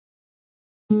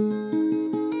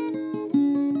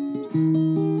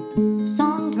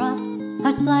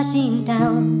splashing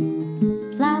down.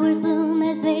 Flowers bloom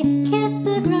as they kiss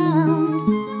the ground.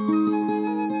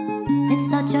 It's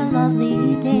such a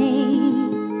lovely day.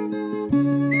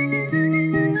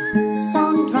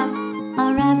 Songdrops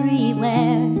are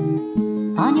everywhere.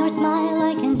 On your smile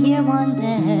I can hear one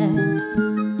there.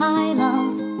 I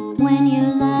love when you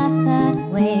laugh that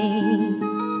way.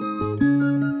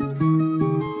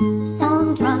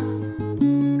 Songdrops,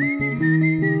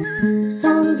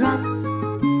 Songdrops,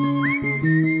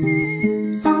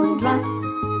 Songdrops,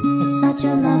 it's such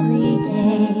a lovely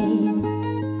day.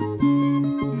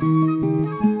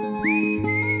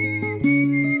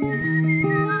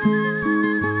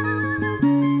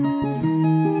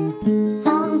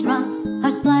 Songdrops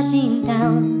are splashing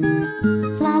down.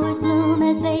 Flowers bloom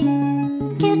as they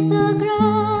kiss the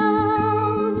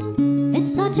ground.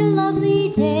 It's such a lovely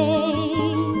day.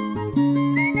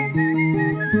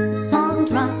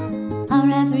 Songdrops are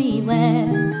everywhere.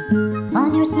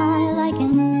 On your smile I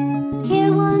can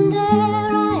hear one there.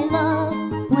 I love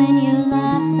when you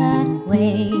laugh that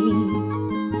way.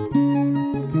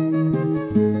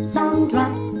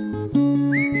 Songdrops,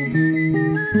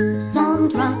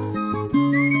 Songdrops,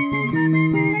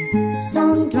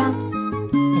 Songdrops,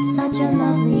 it's such a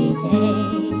lovely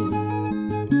day.